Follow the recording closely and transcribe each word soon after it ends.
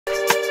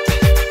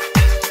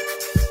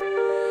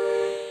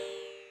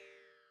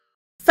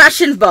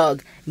Fashion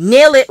bug,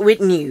 nail it with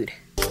Nude.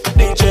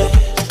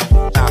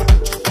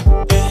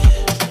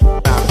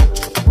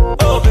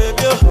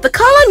 The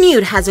color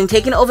nude has been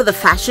taking over the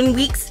fashion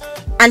weeks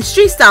and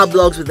street style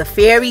blogs with a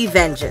fiery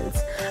vengeance.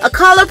 A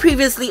color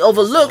previously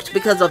overlooked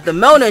because of the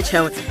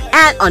monotone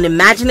and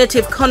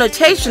unimaginative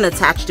connotation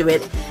attached to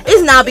it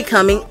is now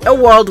becoming a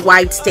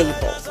worldwide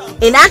staple.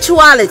 In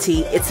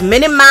actuality, its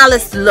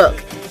minimalist look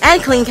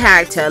and clean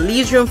character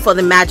leaves room for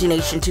the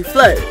imagination to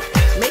flow.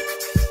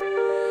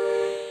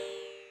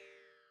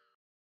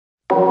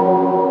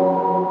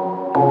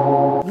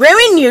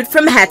 Wearing nude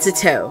from head to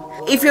toe.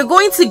 If you're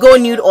going to go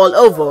nude all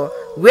over,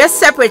 wear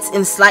separates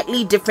in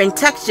slightly different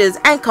textures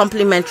and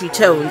complementary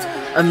tones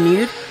of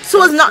nude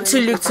so as not to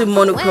look too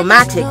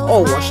monochromatic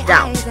or washed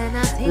out.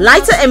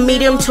 Lighter and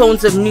medium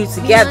tones of nude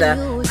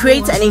together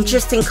create an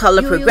interesting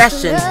color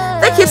progression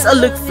that keeps a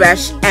look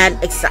fresh and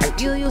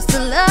exciting.